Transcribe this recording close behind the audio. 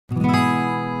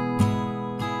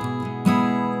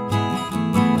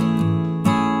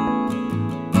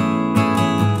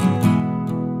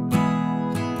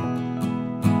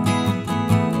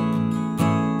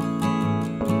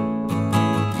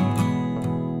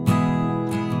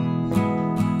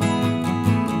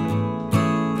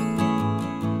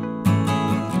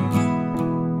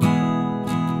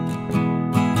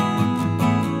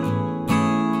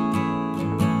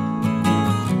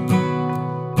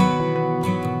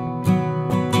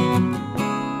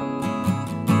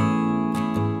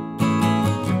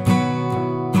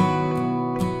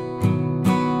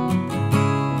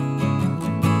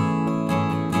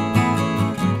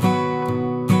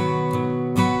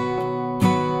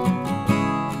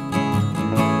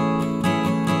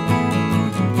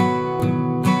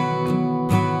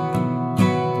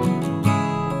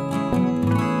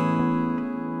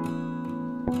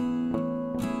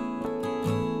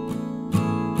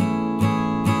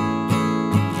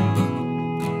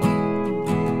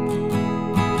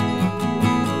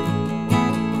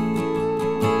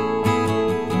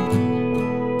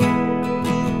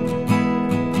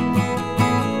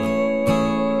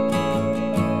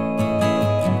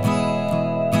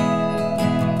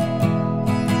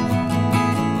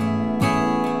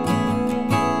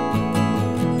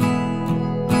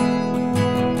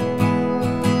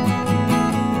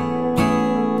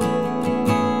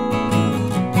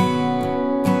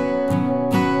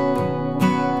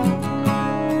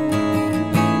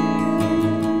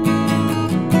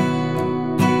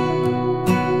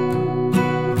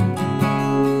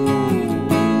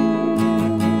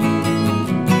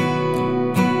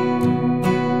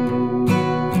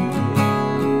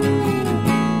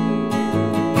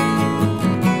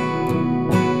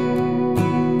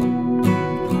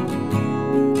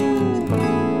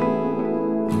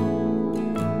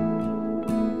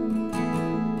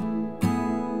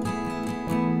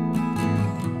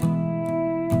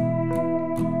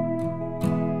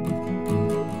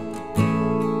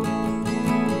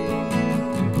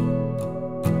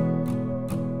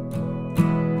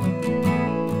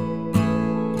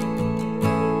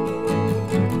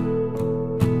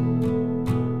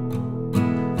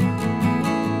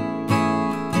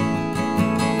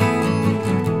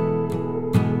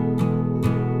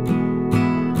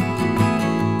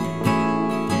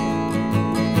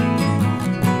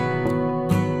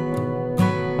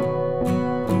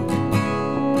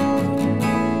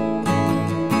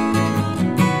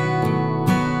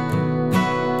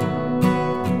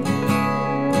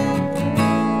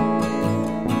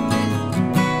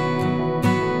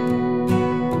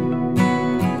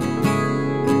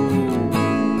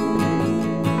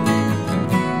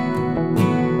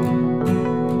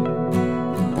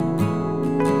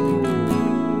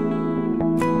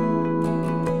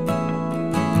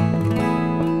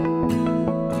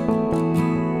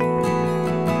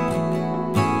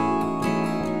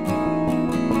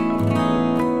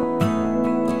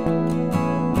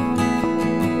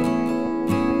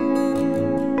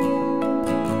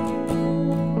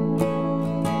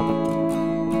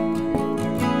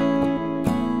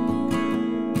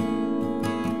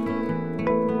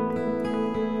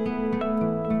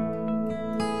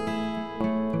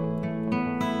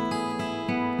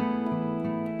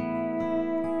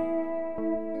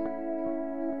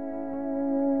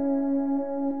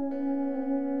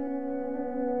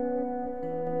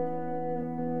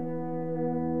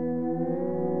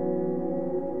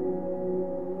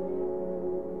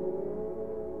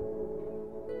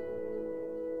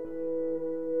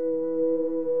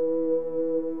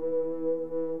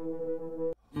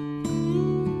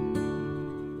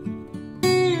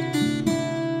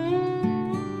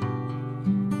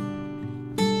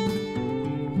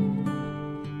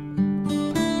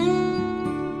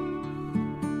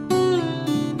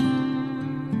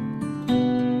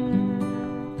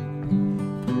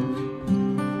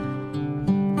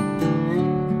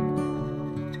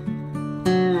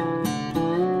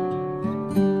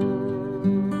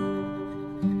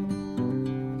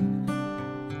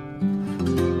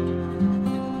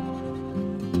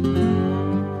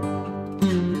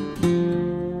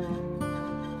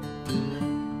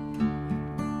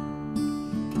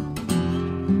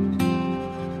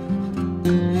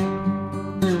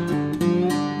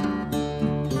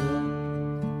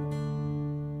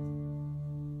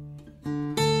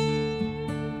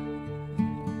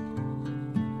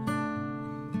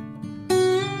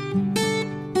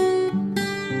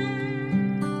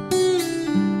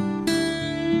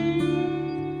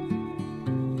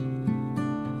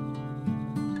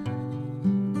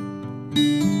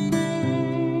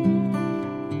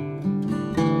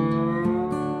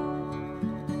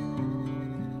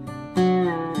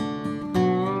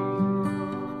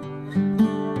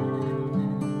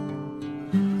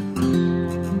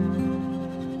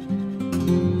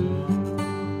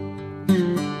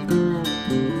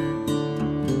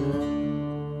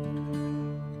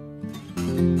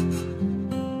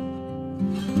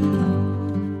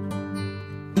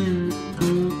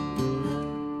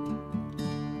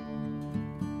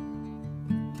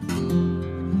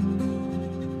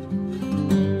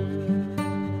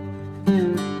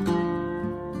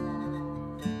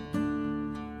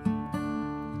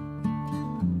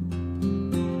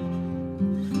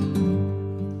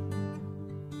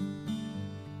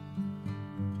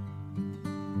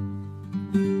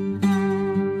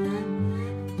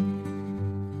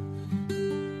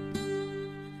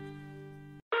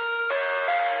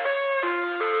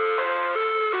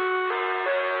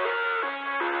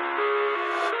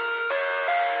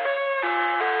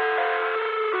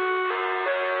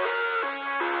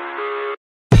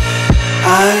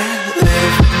I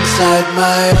live inside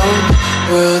my own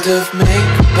world of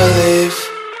make-believe.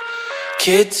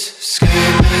 Kids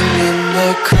screaming in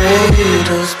their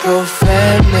cradles,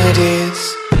 profanities.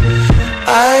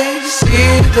 I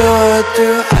see the world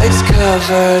through ice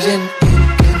covered in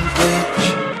ink and bleach.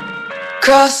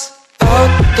 Cross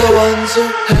out the ones who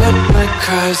heard my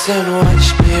cries and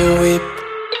watched me weep.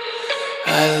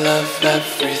 I love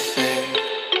everything.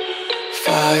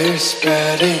 Fire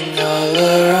spreading all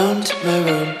around my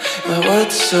room. My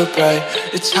world's so bright,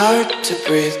 it's hard to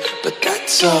breathe, but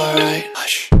that's alright.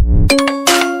 Hush.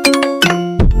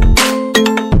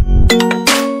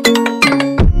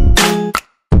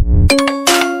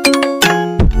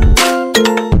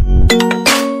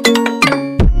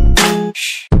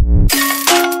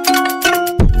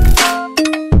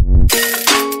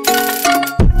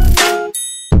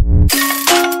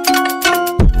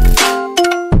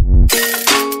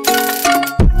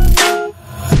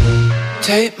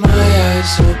 Tape my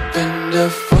eyes open to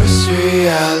force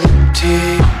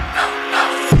reality.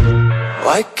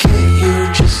 Why can't you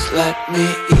just let me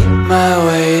eat my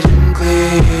weight in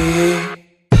glee?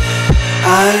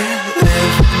 I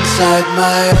live inside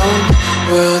my own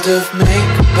world of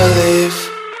make-believe.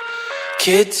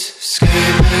 Kids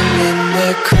screaming in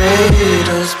their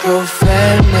cradles,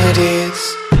 profanities.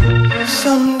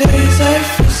 Some days I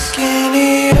feel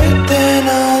skinnier than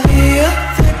all the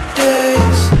other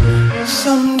days.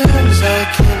 Sometimes I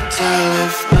can't tell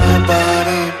if my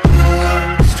body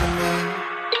belongs to me.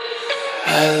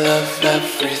 I love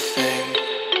everything.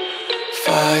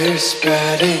 Fire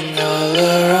spreading all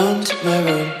around my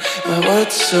room. My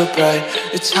world's so bright,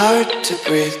 it's hard to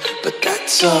breathe, but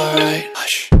that's alright.